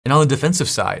On the defensive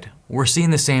side, we're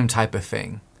seeing the same type of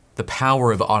thing. The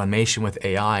power of automation with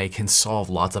AI can solve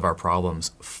lots of our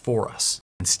problems for us,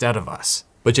 instead of us.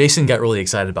 But Jason got really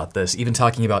excited about this, even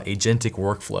talking about agentic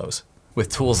workflows, with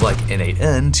tools like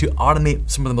n8n to automate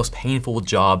some of the most painful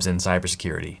jobs in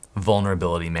cybersecurity,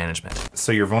 vulnerability management.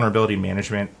 So your vulnerability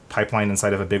management pipeline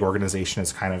inside of a big organization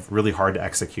is kind of really hard to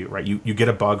execute, right? You get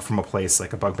a bug from a place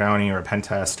like a bug bounty or a pen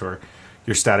test or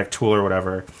your static tool or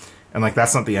whatever, and like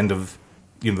that's not the end of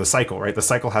the cycle, right? The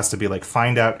cycle has to be like,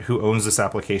 find out who owns this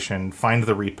application, find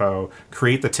the repo,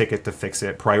 create the ticket to fix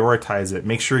it, prioritize it,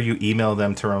 make sure you email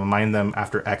them to remind them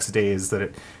after X days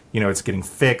that it's getting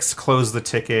fixed, close the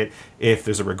ticket. If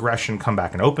there's a regression, come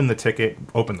back and open the ticket,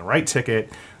 open the right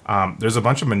ticket. There's a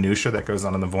bunch of minutia that goes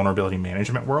on in the vulnerability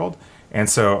management world. And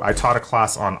so I taught a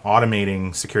class on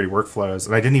automating security workflows,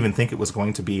 and I didn't even think it was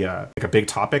going to be a big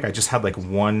topic. I just had like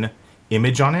one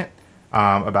image on it.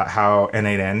 About how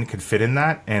n8n could fit in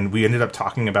that, and we ended up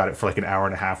talking about it for like an hour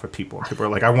and a half with people. People are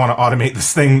like, I want to automate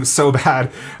this thing so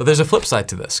bad. But there's a flip side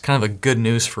to this, kind of a good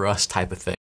news for us type of thing.